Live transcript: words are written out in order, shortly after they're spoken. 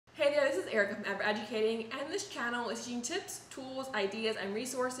Erica from Ever Educating, and this channel is teaching tips, tools, ideas, and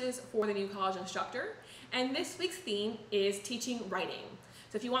resources for the new college instructor. And this week's theme is teaching writing.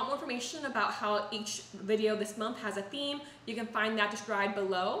 So if you want more information about how each video this month has a theme, you can find that described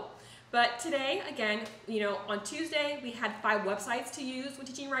below. But today, again, on Tuesday, we had 5 websites to use when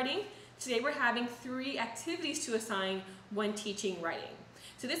teaching writing. Today we're having 3 activities to assign when teaching writing.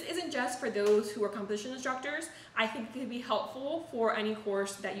 So this isn't just for those who are composition instructors. I think it could be helpful for any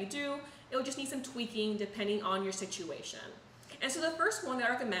course that you do. It'll just need some tweaking depending on your situation. And so the first one that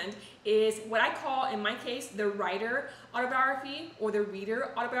I recommend is what I call, in my case, the writer autobiography or the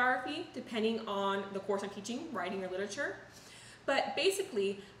reader autobiography, depending on the course I'm teaching, writing or literature. But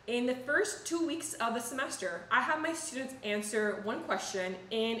basically, in the first 2 weeks of the semester, I have my students answer one question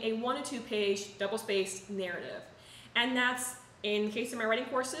in a 1 to 2 page double-spaced narrative. And that's, in the case of my writing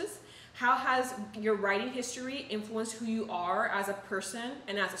courses, how has your writing history influenced who you are as a person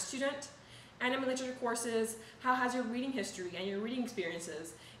and as a student? And in my literature courses, how has your reading history and your reading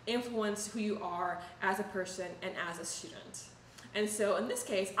experiences influenced who you are as a person and as a student? And so in this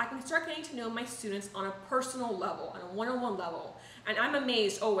case, I can start getting to know my students on a personal level, on a one-on-one level. And I'm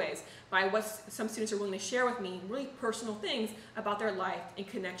amazed always by what some students are willing to share with me, really personal things about their life in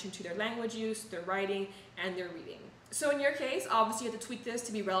connection to their language use, their writing, and their reading. So in your case, obviously you have to tweak this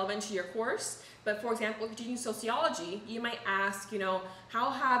to be relevant to your course. But for example, if you're teaching sociology, you might ask, how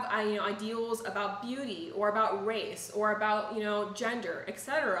have ideals about beauty or about race or about gender,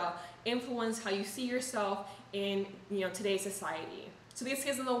 etc., influence how you see yourself in today's society? So this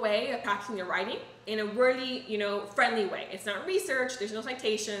gives them a way of practicing their writing in a really friendly way. It's not research, there's no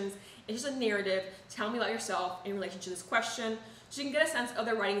citations, it's just a narrative. Tell me about yourself in relation to this question, so you can get a sense of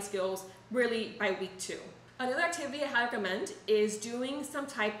their writing skills really by week 2. Another activity I highly recommend is doing some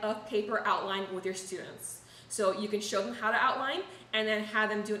type of paper outline with your students. So you can show them how to outline and then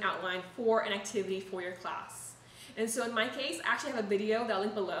have them do an outline for an activity for your class. And so in my case, I actually have a video that I'll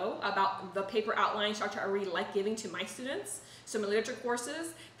link below about the paper outline structure I really like giving to my students. So in my literature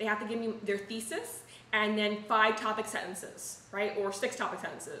courses, they have to give me their thesis and then 5 topic sentences, right? Or 6 topic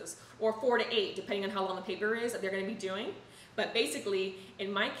sentences, or 4 to 8, depending on how long the paper is that they're going to be doing. But basically,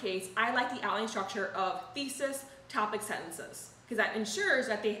 in my case, I like the outline structure of thesis, topic, sentences, because that ensures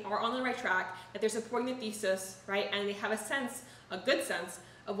that they are on the right track, that they're supporting the thesis, right, and they have a good sense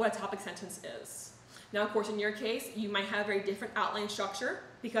of what a topic sentence is. Now, of course, in your case, you might have a very different outline structure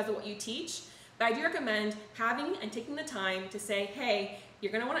because of what you teach, but I do recommend having and taking the time to say, hey,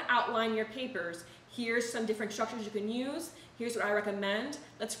 you're going to want to outline your papers. Here's some different structures you can use. Here's what I recommend.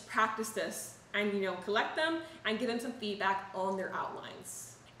 Let's practice this and collect them and give them some feedback on their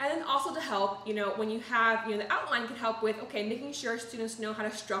outlines. And then also to help, when you have, the outline can help with, making sure students know how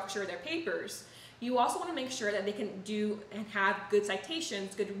to structure their papers. You also want to make sure that they can do and have good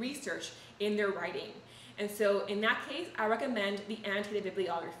citations, good research in their writing. And so in that case, I recommend the annotated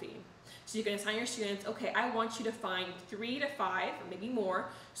bibliography. So you can assign your students, I want you to find 3 to 5, or maybe more,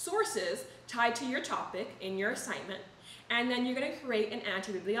 sources tied to your topic in your assignment. And then you're going to create an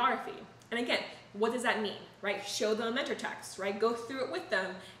annotated bibliography. And again, what does that mean, right? Show them a mentor text, right? Go through it with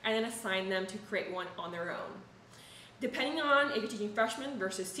them and then assign them to create one on their own. Depending on if you're teaching freshmen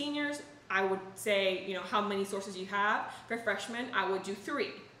versus seniors, I would say, how many sources you have. For freshmen, I would do 3,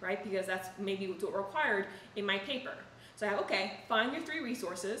 right? Because that's maybe what's required in my paper. So I have, find your 3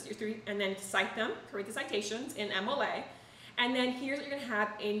 resources, and then cite them, create the citations in MLA. And then here's what you're going to have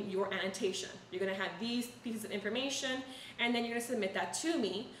in your annotation. You're going to have these pieces of information, and then you're going to submit that to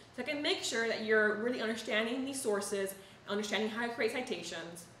me so I can make sure that you're really understanding these sources, understanding how to create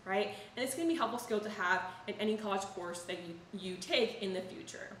citations, right? And it's going to be a helpful skill to have in any college course that you take in the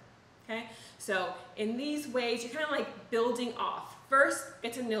future. Okay? So in these ways, you're kind of like building off. First,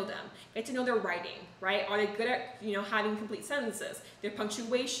 get to know them. Get to know their writing, right? Are they good at, having complete sentences? Their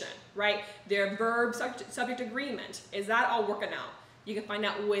punctuation, right? Their verb subject agreement. Is that all working out? You can find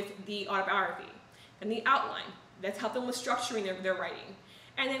out with the autobiography. And the outline. Let's help them with structuring their writing.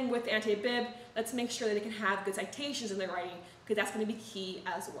 And then with the anti-bib, let's make sure that they can have good citations in their writing, because that's going to be key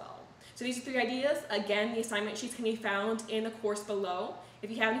as well. So these are 3 ideas. Again, the assignment sheets can be found in the course below.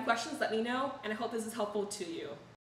 If you have any questions, let me know, and I hope this is helpful to you.